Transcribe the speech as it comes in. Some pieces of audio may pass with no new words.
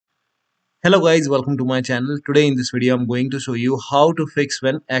Hello guys, welcome to my channel. Today in this video I'm going to show you how to fix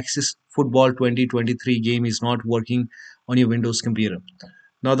when Axis Football 2023 game is not working on your Windows computer.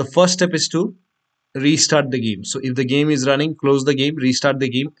 Now the first step is to restart the game. So if the game is running, close the game, restart the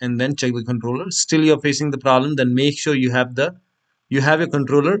game and then check the controller. Still you're facing the problem, then make sure you have your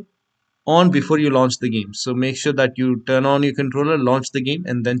controller on before you launch the game. So make sure that you turn on your controller, launch the game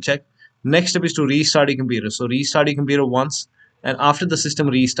and then check. Next step is to restart your computer. So restart your computer once and after the system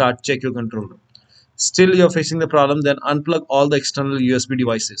restart, check your controller. Still you're facing the problem, then unplug all the external USB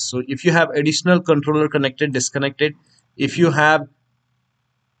devices. So if you have additional controller connected, disconnected. If you have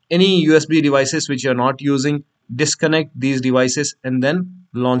any USB devices which you're not using, disconnect these devices and then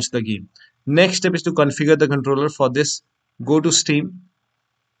launch the game. Next step is to configure the controller. For this, go to Steam,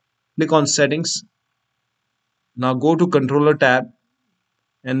 click on settings. Now go to controller tab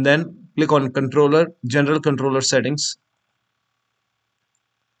and then click on controller, general controller settings.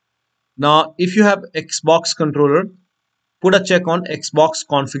 Now if you have Xbox controller, put a check on Xbox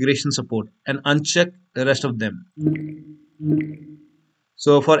configuration support and uncheck the rest of them.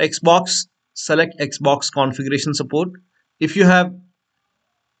 So for Xbox, select Xbox configuration support. If you have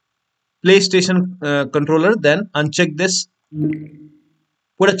PlayStation controller, then uncheck this.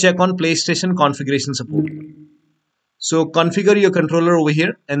 Put a check on PlayStation configuration support. So configure your controller over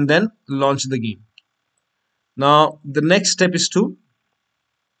here and then launch the game. Now the next step is to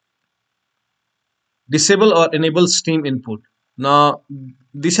disable or enable Steam input. Now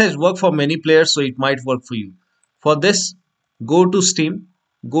this has worked for many players, so it might work for you. For this, go to Steam,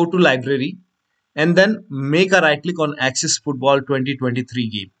 go to library and then make a right click on Axis Football 2023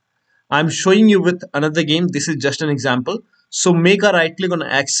 game. I'm showing you with another game. This is just an example. So make a right click on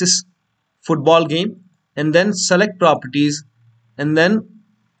Axis Football game and then select properties and then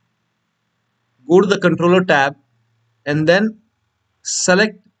go to the controller tab and then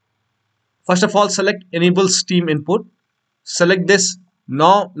select, first of all select enable Steam input. Select this.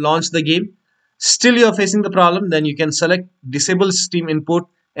 Now launch the game. Still you are facing the problem, then you can select disable Steam input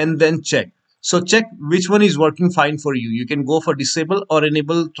and then check. So check which one is working fine for you. You can go for disable or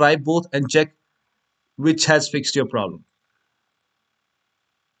enable, try both and check which has fixed your problem.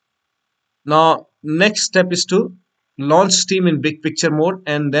 Now next step is to launch Steam in big picture mode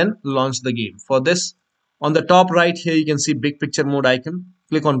and then launch the game. For this, on the top right here you can see big picture mode icon.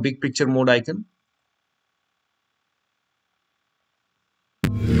 Click on big picture mode icon.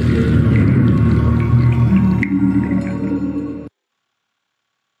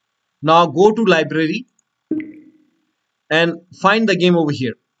 Now go to library and find the game over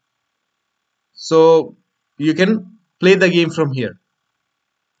here. So you can play the game from here.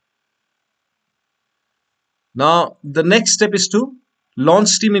 Now the next step is to launch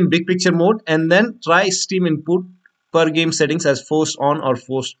Steam in big picture mode and then try Steam input per game settings as forced on or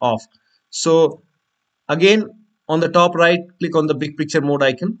forced off. So again on the top right, click on the big picture mode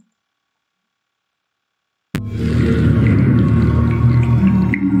icon.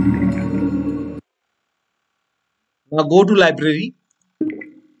 Now go to library.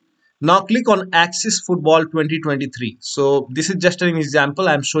 Now click on Axis Football 2023. So this is just an example.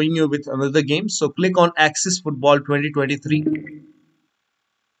 I'm showing you with another game. So click on Axis Football 2023.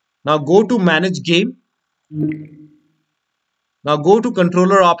 Now go to manage game. Now go to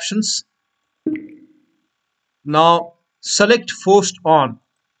controller options. Now select forced on.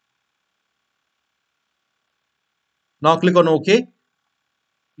 Now click on OK.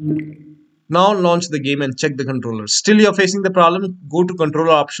 Now launch the game and check the controller. Still you're facing the problem, go to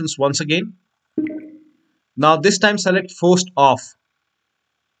controller options once again. Now this time select forced off.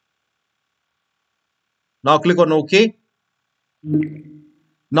 Now click on OK.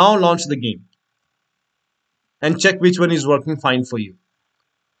 Now launch the game and check which one is working fine for you.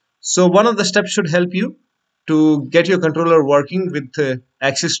 So one of the steps should help you to get your controller working with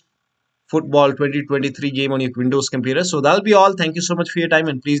Axis Football 2023 game on your Windows computer. So that'll be all. Thank you so much for your time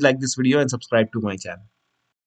and please like this video and subscribe to my channel.